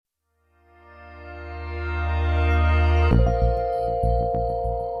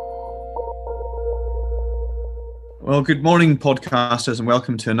Well, good morning, podcasters, and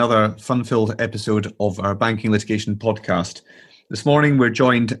welcome to another fun-filled episode of our Banking Litigation podcast. This morning, we're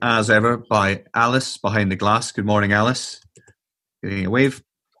joined, as ever, by Alice behind the glass. Good morning, Alice. Giving a wave.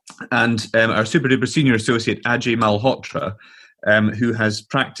 And our super-duper senior associate, Ajay Malhotra, who has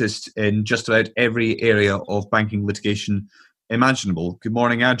practiced in just about every area of banking litigation imaginable. Good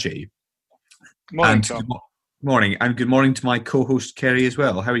morning, Ajay. Good morning, Tom. Good morning, and good morning to my co-host, Kerry, as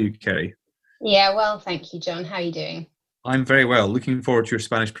well. How are you, Kerry? Yeah, well, thank you, John. How are you doing? I'm very well. Looking forward to your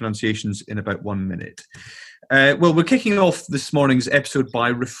Spanish pronunciations in about 1 minute. Well, we're kicking off this morning's episode by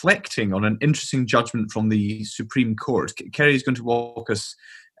reflecting on an interesting judgment from the Supreme Court. Kerry is going to walk us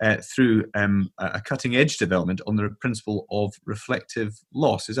through a cutting-edge development on the principle of reflective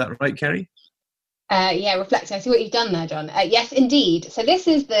loss. Is that right, Kerry? Yeah, reflecting. I see what you've done there, John. Yes, indeed. So this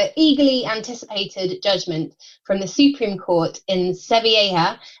is the eagerly anticipated judgment from the Supreme Court in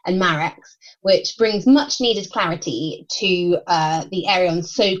Sevilleja and Marex, which brings much needed clarity to the area on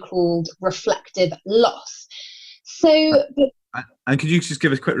so-called reflective loss. And could you just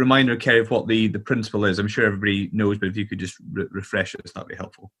give us a quick reminder, Kerry, of what the principle is? I'm sure everybody knows, but if you could just refresh us, that'd be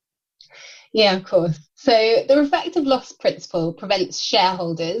helpful. Yeah, of course. So the reflective loss principle prevents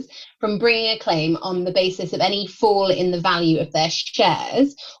shareholders from bringing a claim on the basis of any fall in the value of their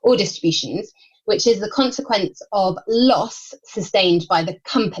shares or distributions, which is the consequence of loss sustained by the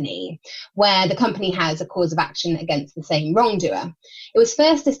company, where the company has a cause of action against the same wrongdoer. It was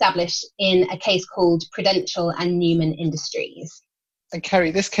first established in a case called Prudential and Newman Industries. And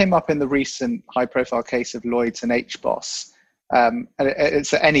Kerry, this came up in the recent high-profile case of Lloyds and HBOS. And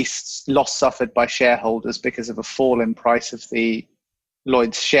it's any loss suffered by shareholders because of a fall in price of the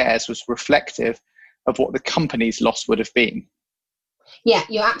Lloyds shares was reflective of what the company's loss would have been. Yeah,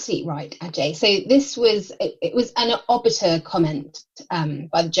 you're absolutely right, Ajay. So this was it was an obiter comment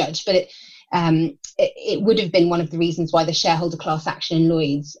by the judge, but it would have been one of the reasons why the shareholder class action in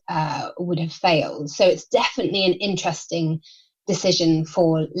Lloyds would have failed. So it's definitely an interesting decision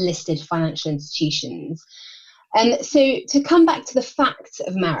for listed financial institutions. So to come back to the facts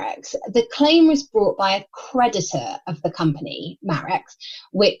of Marex, the claim was brought by a creditor of the company, Marex,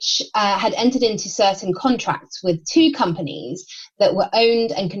 which had entered into certain contracts with two companies that were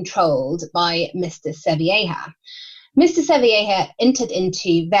owned and controlled by Mr. Sevilleja. Mr. Sevilleja entered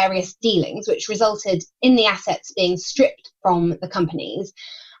into various dealings, which resulted in the assets being stripped from the companies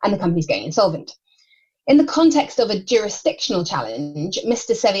and the companies going insolvent. In the context of a jurisdictional challenge,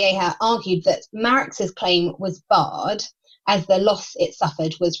 Mr. Sevilleja argued that Marex's claim was barred as the loss it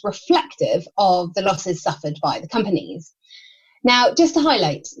suffered was reflective of the losses suffered by the companies. Now, just to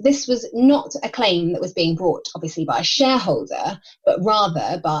highlight, this was not a claim that was being brought, obviously, by a shareholder, but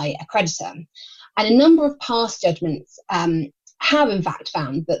rather by a creditor. And a number of past judgments have, in fact,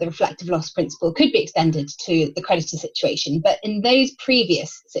 found that the reflective loss principle could be extended to the creditor situation. But in those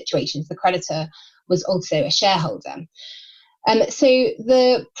previous situations, the creditor was also a shareholder. So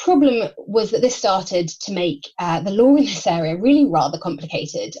the problem was that this started to make the law in this area really rather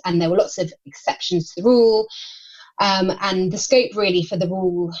complicated, and there were lots of exceptions to the rule, and the scope really for the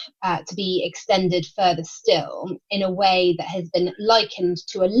rule to be extended further still in a way that has been likened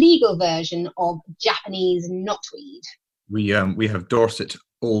to a legal version of Japanese knotweed. We have Dorset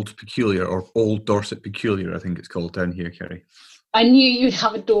Old Peculiar, or Old Dorset Peculiar, I think it's called down here, Kerry. I knew you'd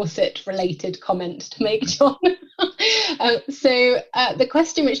have a Dorset-related comment to make, John. So the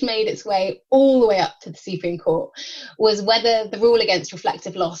question which made its way all the way up to the Supreme Court was whether the rule against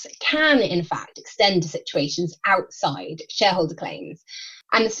reflective loss can, in fact, extend to situations outside shareholder claims.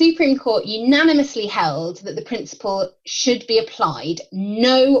 And the Supreme Court unanimously held that the principle should be applied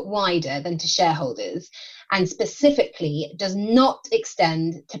no wider than to shareholders, and specifically does not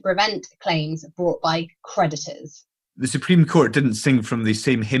extend to prevent claims brought by creditors. The Supreme Court didn't sing from the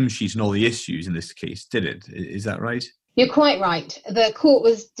same hymn sheet on all the issues in this case, did it? Is that right? You're quite right. The court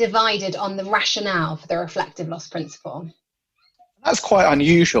was divided on the rationale for the reflective loss principle. That's quite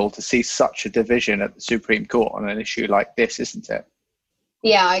unusual to see such a division at the Supreme Court on an issue like this, isn't it?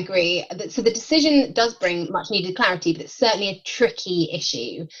 Yeah, I agree. So the decision does bring much needed clarity, but it's certainly a tricky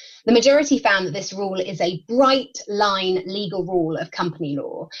issue. The majority found that this rule is a bright line legal rule of company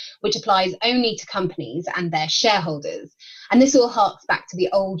law, which applies only to companies and their shareholders. And this all harks back to the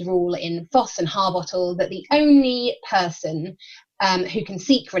old rule in Foss and Harbottle that the only person who can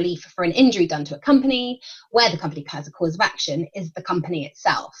seek relief for an injury done to a company where the company has a cause of action is the company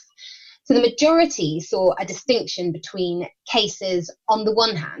itself. So the majority saw a distinction between cases, on the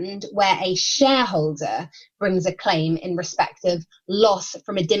one hand, where a shareholder brings a claim in respect of loss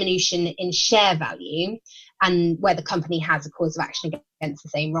from a diminution in share value, and where the company has a cause of action against the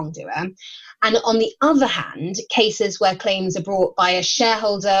same wrongdoer. And on the other hand, cases where claims are brought by a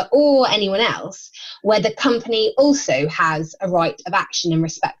shareholder or anyone else, where the company also has a right of action in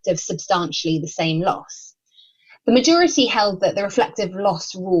respect of substantially the same loss. The majority held that the reflective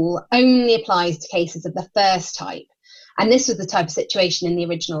loss rule only applies to cases of the first type, and this was the type of situation in the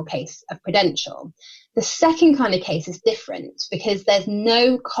original case of Prudential. The second kind of case is different because there's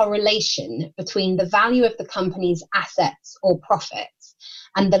no correlation between the value of the company's assets or profits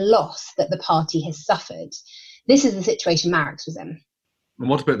and the loss that the party has suffered. This is the situation Marex was in. And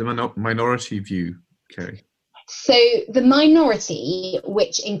what about the minority view, Kerry? So the minority,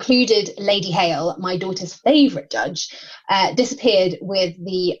 which included Lady Hale, my daughter's favourite judge, disappeared with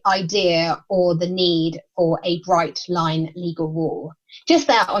the idea or the need for a bright line legal rule. Just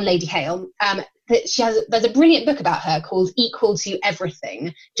there on Lady Hale, there's a brilliant book about her called Equal to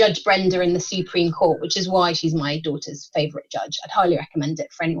Everything, Judge Brenda in the Supreme Court, which is why she's my daughter's favourite judge. I'd highly recommend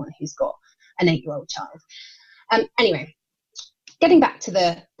it for anyone who's got an 8-year-old child. Anyway, getting back to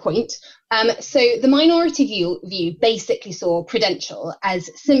the point, so the minority view basically saw Prudential as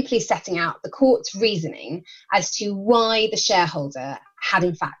simply setting out the court's reasoning as to why the shareholder had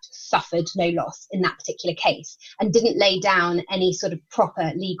in fact suffered no loss in that particular case and didn't lay down any sort of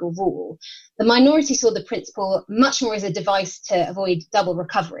proper legal rule. The minority saw the principle much more as a device to avoid double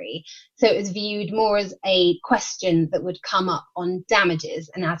recovery, so it was viewed more as a question that would come up on damages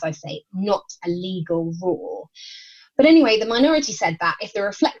and, as I say, not a legal rule. But anyway, the minority said that if the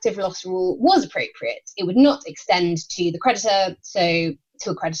reflective loss rule was appropriate, it would not extend to the creditor, so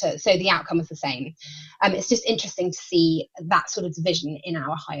the outcome was the same. It's just interesting to see that sort of division in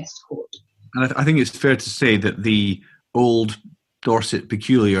our highest court. And I think it's fair to say that the old Dorset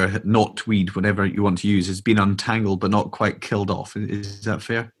peculiar, not Tweed, whatever you want to use, has been untangled but not quite killed off. Is that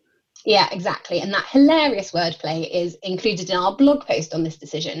fair? Yeah, exactly. And that hilarious wordplay is included in our blog post on this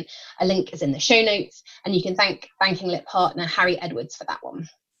decision. A link is in the show notes, and you can thank Banking Lit partner Harry Edwards for that one.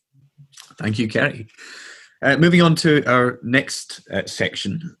 Thank you, Kerry. Moving on to our next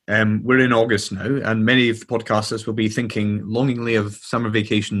section. We're in August now, and many of the podcasters will be thinking longingly of summer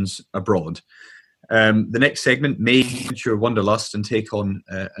vacations abroad. The next segment may feature wanderlust and take on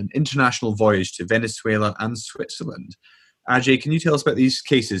an international voyage to Venezuela and Switzerland. Ajay, can you tell us about these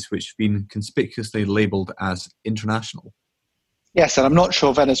cases which have been conspicuously labelled as international? Yes, and I'm not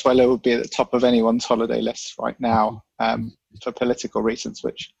sure Venezuela would be at the top of anyone's holiday list right now for political reasons,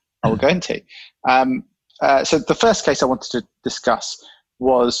 which I will go into. So the first case I wanted to discuss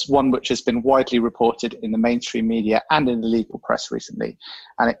was one which has been widely reported in the mainstream media and in the legal press recently,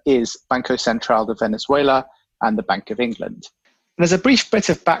 and it is Banco Central de Venezuela and the Bank of England. And as a brief bit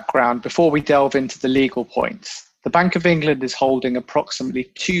of background before we delve into the legal points, the Bank of England is holding approximately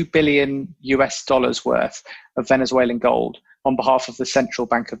 $2 billion worth of Venezuelan gold on behalf of the Central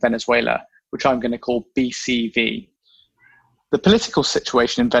Bank of Venezuela, which I'm going to call BCV. The political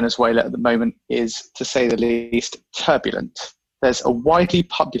situation in Venezuela at the moment is, to say the least, turbulent. There's a widely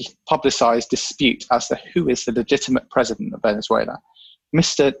publicized dispute as to who is the legitimate president of Venezuela.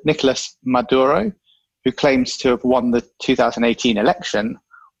 Mr. Nicolas Maduro, who claims to have won the 2018 election,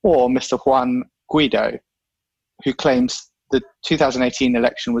 or Mr. Juan Guaido, who claims the 2018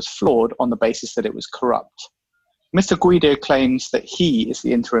 election was flawed on the basis that it was corrupt. Mr. Guaido claims that he is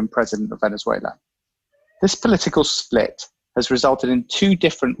the interim president of Venezuela. This political split has resulted in two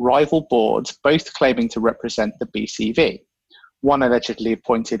different rival boards, both claiming to represent the BCV, one allegedly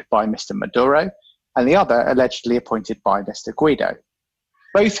appointed by Mr. Maduro and the other allegedly appointed by Mr. Guaido.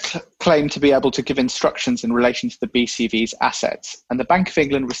 Both claim to be able to give instructions in relation to the BCV's assets, and the Bank of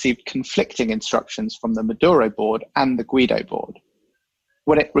England received conflicting instructions from the Maduro board and the Guaido board.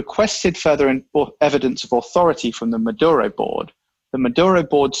 When it requested further evidence of authority from the Maduro board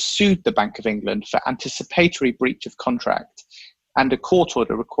sued the Bank of England for anticipatory breach of contract and a court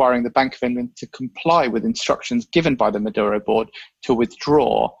order requiring the Bank of England to comply with instructions given by the Maduro board to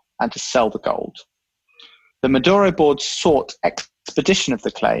withdraw and to sell the gold. The Maduro board sought expedition of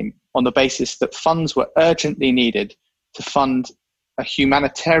the claim on the basis that funds were urgently needed to fund a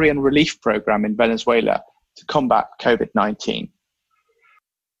humanitarian relief program in Venezuela to combat COVID-19.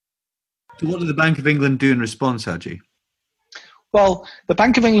 So what did the Bank of England do in response, Ajay? Well, the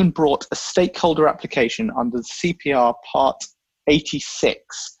Bank of England brought a stakeholder application under the CPR Part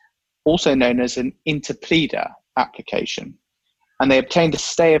 86, also known as an interpleader application, and they obtained a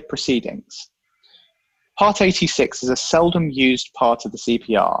stay of proceedings. Part 86 is a seldom used part of the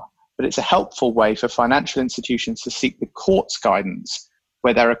CPR, but it's a helpful way for financial institutions to seek the court's guidance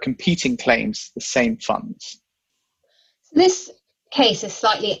where there are competing claims to the same funds. This case is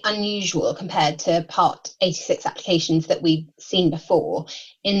slightly unusual compared to Part 86 applications that we've seen before,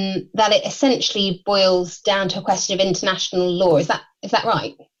 in that it essentially boils down to a question of international law. Is that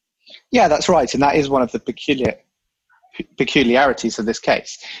right? Yeah, that's right. And that is one of the peculiarities of this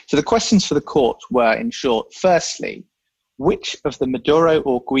case. So the questions for the court were, in short, firstly, which of the Maduro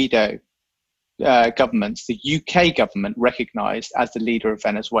or Guaido governments the UK government recognised as the leader of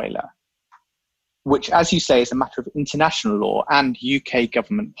Venezuela, which, as you say, is a matter of international law and UK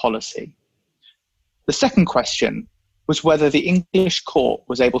government policy. The second question was whether the English court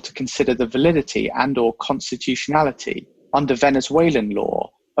was able to consider the validity and or constitutionality under Venezuelan law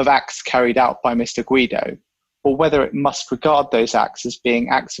of acts carried out by Mr. Guaido, or whether it must regard those acts as being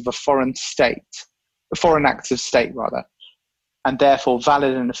acts of a foreign acts of state, and therefore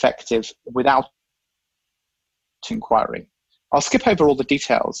valid and effective without inquiry. I'll skip over all the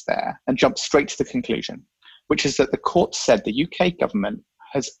details there and jump straight to the conclusion, which is that the court said the UK government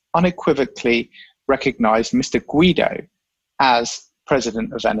has unequivocally recognised Mr. Guaido as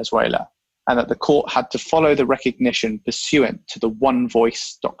president of Venezuela, and that the court had to follow the recognition pursuant to the one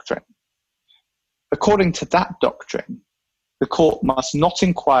voice doctrine. According to that doctrine, the court must not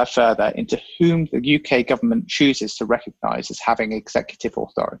inquire further into whom the UK government chooses to recognise as having executive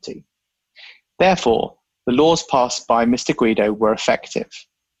authority. Therefore, the laws passed by Mr. Guaido were effective.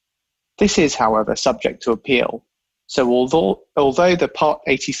 This is, however, subject to appeal. So although the Part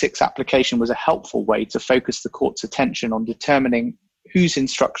 86 application was a helpful way to focus the court's attention on determining whose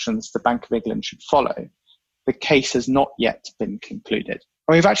instructions the Bank of England should follow, the case has not yet been concluded.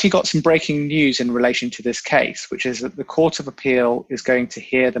 And we've actually got some breaking news in relation to this case, which is that the Court of Appeal is going to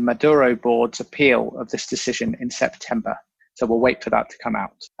hear the Maduro board's appeal of this decision in September. So we'll wait for that to come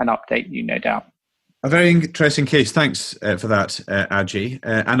out and update you, no doubt. A very interesting case. Thanks for that, Ajay.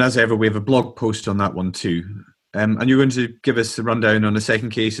 And as ever, we have a blog post on that one too. And you're going to give us a rundown on the second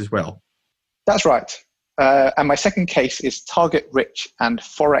case as well. That's right. And my second case is Target Rich and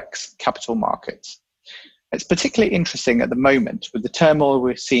Forex Capital Markets. It's particularly interesting at the moment with the turmoil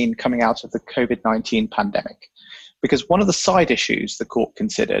we've seen coming out of the COVID-19 pandemic, because one of the side issues the court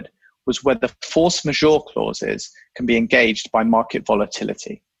considered was whether force majeure clauses can be engaged by market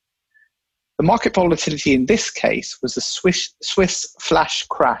volatility. The market volatility in this case was the Swiss flash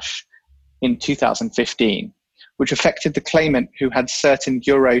crash in 2015, which affected the claimant who had certain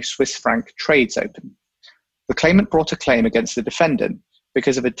Euro-Swiss franc trades open. The claimant brought a claim against the defendant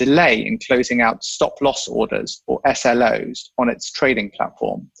because of a delay in closing out stop-loss orders, or SLOs, on its trading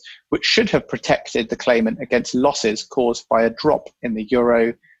platform, which should have protected the claimant against losses caused by a drop in the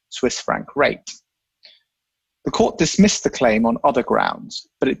Euro-Swiss franc rate. The court dismissed the claim on other grounds,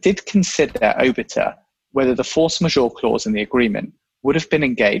 but it did consider obiter whether the force majeure clause in the agreement would have been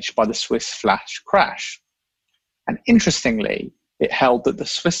engaged by the Swiss flash crash. And interestingly, it held that the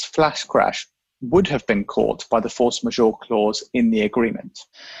Swiss flash crash would have been caught by the force majeure clause in the agreement.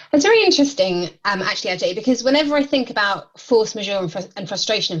 It's very interesting, actually, Ajay, because whenever I think about force majeure and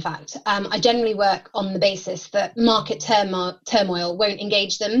frustration, in fact, I generally work on the basis that market turmoil won't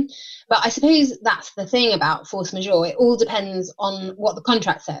engage them. But I suppose that's the thing about force majeure. It all depends on what the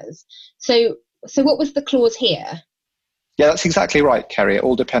contract says. So what was the clause here? Yeah, that's exactly right, Kerry. It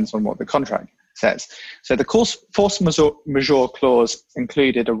all depends on what the contract says. So the force majeure clause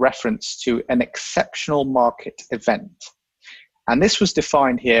included a reference to an exceptional market event. And this was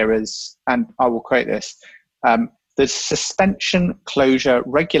defined here as, and I will quote this, the suspension, closure,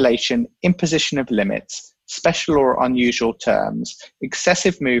 regulation, imposition of limits, special or unusual terms,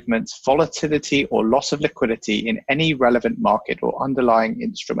 excessive movements, volatility or loss of liquidity in any relevant market or underlying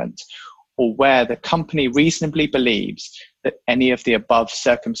instrument, or where the company reasonably believes that any of the above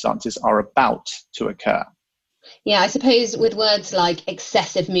circumstances are about to occur. Yeah, I suppose with words like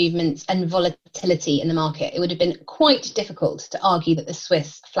excessive movements and volatility in the market, it would have been quite difficult to argue that the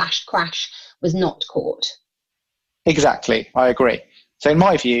Swiss flash crash was not caught. Exactly, I agree. So in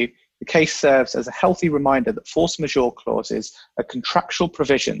my view, the case serves as a healthy reminder that force majeure clauses are contractual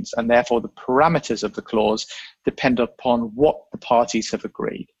provisions, and therefore the parameters of the clause depend upon what the parties have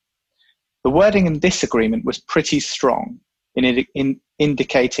agreed. The wording in this agreement was pretty strong in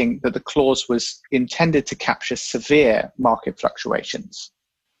indicating that the clause was intended to capture severe market fluctuations.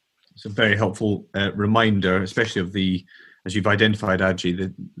 It's a very helpful reminder, especially of the, as you've identified, Ajay,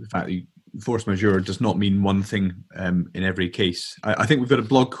 the fact that force majeure does not mean one thing in every case. I think we've got a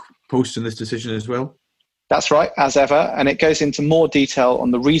blog post in this decision as well. That's right, as ever, and it goes into more detail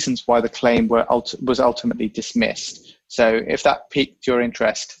on the reasons why the claim was ultimately dismissed. So if that piqued your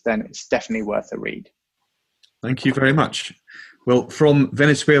interest, then it's definitely worth a read. Thank you very much. Well, from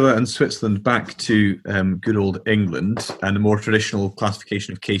Venezuela and Switzerland back to good old England and a more traditional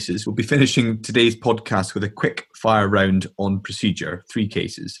classification of cases, we'll be finishing today's podcast with a quick fire round on procedure, 3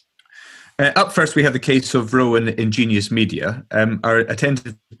 cases. Up first, we have the case of Rowan Ingenious Media. Our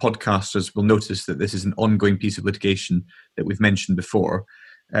attentive podcasters will notice that this is an ongoing piece of litigation that we've mentioned before.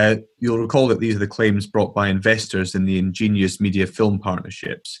 You'll recall that these are the claims brought by investors in the Ingenious Media film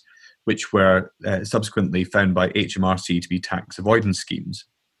partnerships, which were subsequently found by HMRC to be tax avoidance schemes.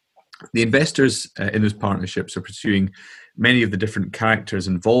 The investors in those partnerships are pursuing many of the different characters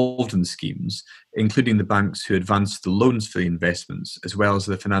involved in the schemes, including the banks who advanced the loans for the investments, as well as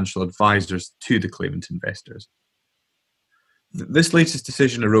the financial advisors to the claimant investors. This latest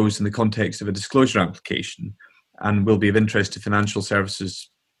decision arose in the context of a disclosure application and will be of interest to financial services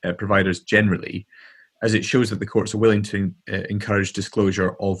providers generally, as it shows that the courts are willing to encourage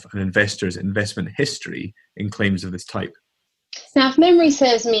disclosure of an investor's investment history in claims of this type. Now, if memory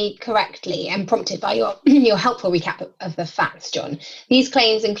serves me correctly, and prompted by your helpful recap of the facts, John, these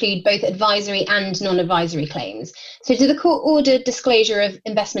claims include both advisory and non-advisory claims. So did the court order disclosure of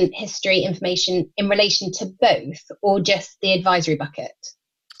investment history information in relation to both, or just the advisory bucket?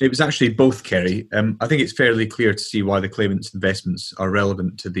 It was actually both, Kerry. I think it's fairly clear to see why the claimant's investments are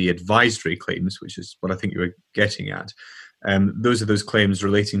relevant to the advisory claims, which is what I think you were getting at. Those are those claims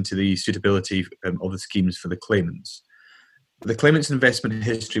relating to the suitability of the schemes for the claimants. The claimant's investment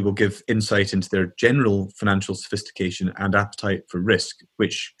history will give insight into their general financial sophistication and appetite for risk,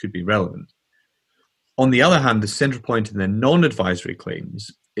 which could be relevant. On the other hand, the central point in the non-advisory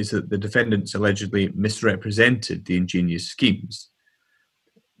claims is that the defendants allegedly misrepresented the ingenious schemes.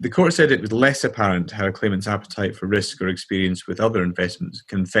 The court said it was less apparent how a claimant's appetite for risk or experience with other investments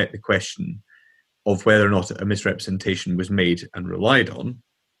can affect the question of whether or not a misrepresentation was made and relied on.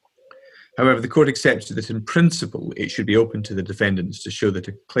 However, the court accepted that in principle it should be open to the defendants to show that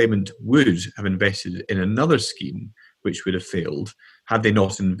a claimant would have invested in another scheme which would have failed had they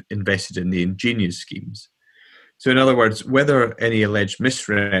not invested in the ingenious schemes. So in other words, whether any alleged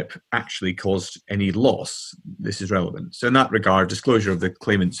misrep actually caused any loss, this is relevant. So in that regard, disclosure of the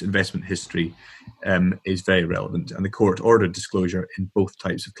claimant's investment history is very relevant, and the court ordered disclosure in both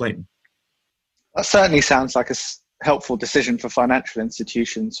types of claim. That certainly sounds like a helpful decision for financial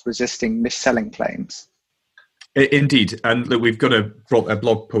institutions resisting mis-selling claims. Indeed. And look, we've got a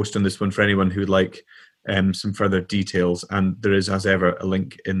blog post on this one for anyone who would like some further details, and there is, as ever, a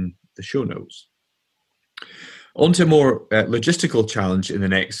link in the show notes. On to a more logistical challenge in the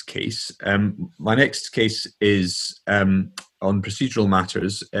next case. My next case is on procedural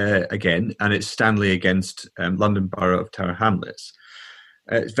matters again, and it's Stanley against London Borough of Tower Hamlets.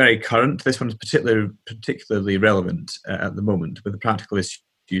 It's very current. This one's particularly relevant at the moment, with the practical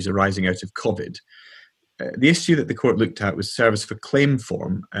issues arising out of COVID. The issue that the court looked at was service for claim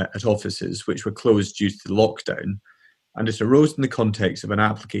form at offices which were closed due to the lockdown, and it arose in the context of an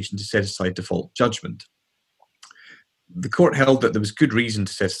application to set aside default judgment. The court held that there was good reason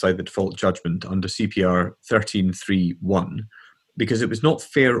to set aside the default judgment under CPR 13.3.1 because it was not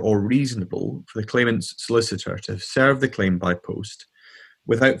fair or reasonable for the claimant's solicitor to have served the claim by post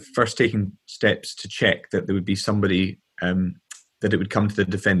without first taking steps to check that there would be somebody that it would come to the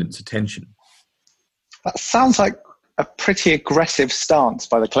defendant's attention. That sounds like a pretty aggressive stance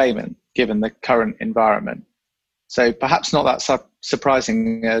by the claimant, given the current environment. So perhaps not that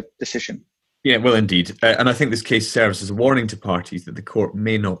surprising decision. Yeah, well, indeed. And I think this case serves as a warning to parties that the court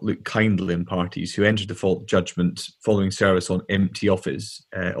may not look kindly on parties who enter default judgment following service on empty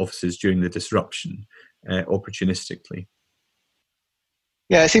offices during the disruption opportunistically.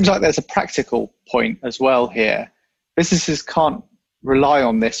 Yeah, it seems like there's a practical point as well here. Businesses can't rely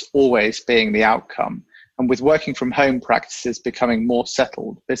on this always being the outcome. And with working from home practices becoming more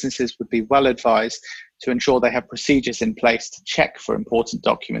settled, businesses would be well advised to ensure they have procedures in place to check for important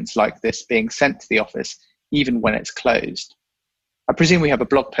documents like this being sent to the office, even when it's closed. I presume we have a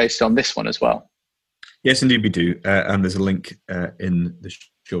blog post on this one as well. Yes, indeed we do. And there's a link in the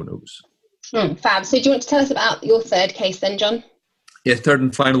show notes. Fab. So do you want to tell us about your third case then, John? Yeah, third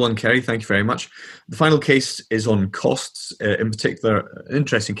and final one, Kerry. Thank you very much. The final case is on costs, in particular, an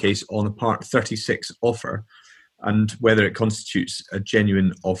interesting case on the Part 36 offer and whether it constitutes a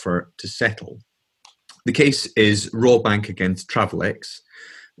genuine offer to settle. The case is Raw Bank against Travelex,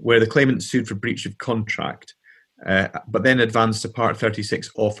 where the claimant sued for breach of contract, but then advanced a Part 36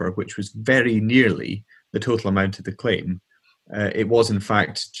 offer, which was very nearly the total amount of the claim. It was, in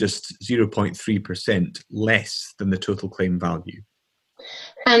fact, just 0.3% less than the total claim value.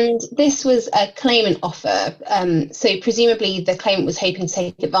 And this was a claimant offer. So presumably the claimant was hoping to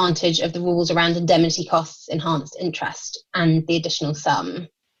take advantage of the rules around indemnity costs, enhanced interest, and the additional sum.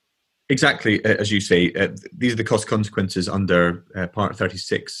 Exactly, as you say, these are the cost consequences under Part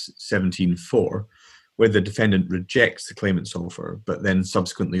 36(17)(4), where the defendant rejects the claimant's offer, but then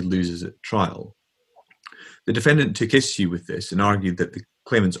subsequently loses at trial. The defendant took issue with this and argued that the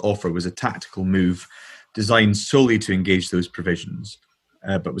claimant's offer was a tactical move designed solely to engage those provisions,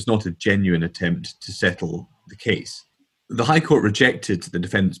 but was not a genuine attempt to settle the case. The High Court rejected the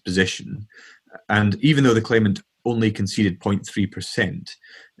defendant's position, and even though the claimant only conceded 0.3%,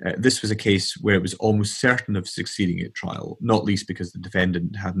 this was a case where it was almost certain of succeeding at trial, not least because the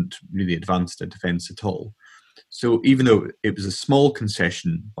defendant hadn't really advanced a defence at all. So even though it was a small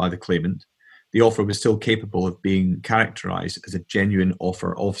concession by the claimant, the offer was still capable of being characterised as a genuine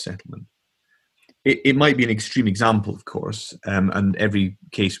offer of settlement. It might be an extreme example, of course, and every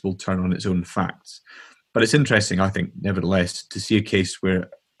case will turn on its own facts. But it's interesting, I think, nevertheless, to see a case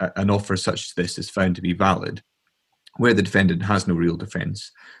where an offer such as this is found to be valid, where the defendant has no real defence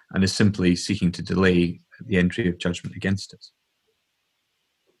and is simply seeking to delay the entry of judgment against us.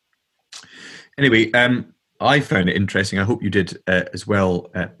 Anyway, I found it interesting. I hope you did as well,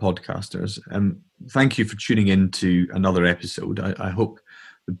 podcasters. Thank you for tuning in to another episode. I hope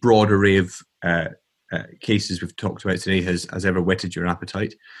the broad array of cases we've talked about today has ever whetted your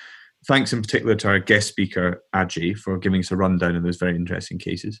appetite. Thanks in particular to our guest speaker, Ajay, for giving us a rundown of those very interesting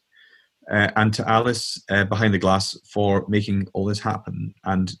cases. And to Alice behind the glass for making all this happen.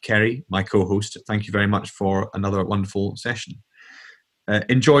 And Kerry, my co-host, thank you very much for another wonderful session.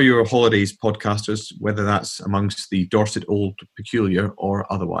 Enjoy your holidays, podcasters, whether that's amongst the Dorset Old Peculiar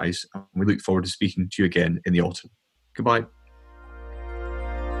or otherwise. We look forward to speaking to you again in the autumn. Goodbye.